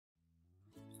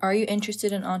Are you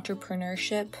interested in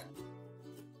entrepreneurship?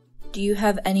 Do you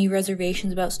have any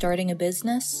reservations about starting a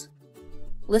business?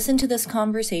 Listen to this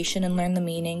conversation and learn the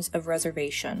meanings of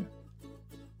reservation.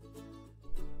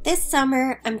 This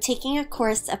summer, I'm taking a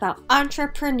course about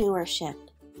entrepreneurship.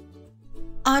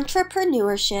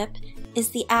 Entrepreneurship is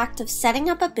the act of setting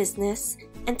up a business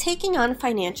and taking on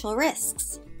financial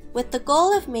risks, with the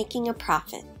goal of making a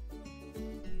profit.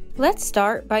 Let's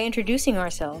start by introducing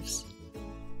ourselves.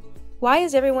 Why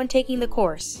is everyone taking the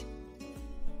course?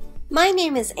 My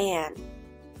name is Anne.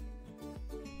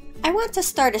 I want to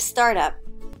start a startup,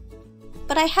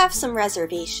 but I have some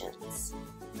reservations.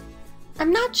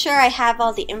 I'm not sure I have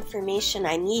all the information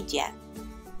I need yet.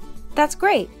 That's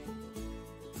great.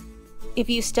 If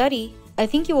you study, I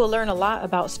think you will learn a lot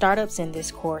about startups in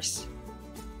this course.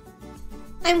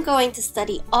 I'm going to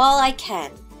study all I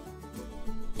can.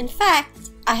 In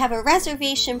fact, I have a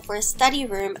reservation for a study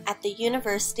room at the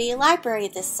university library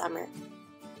this summer.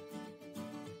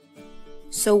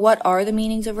 So what are the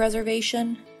meanings of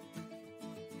reservation?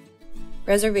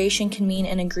 Reservation can mean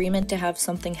an agreement to have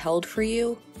something held for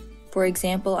you. For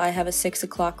example, I have a 6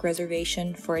 o'clock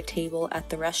reservation for a table at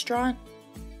the restaurant.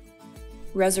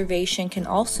 Reservation can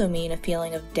also mean a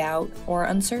feeling of doubt or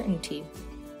uncertainty.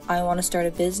 I want to start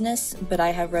a business, but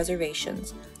I have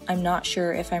reservations. I'm not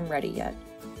sure if I'm ready yet.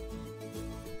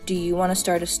 Do you want to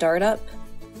start a startup?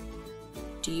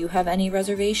 Do you have any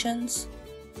reservations?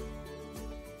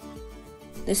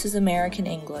 This is American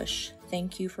English.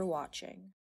 Thank you for watching.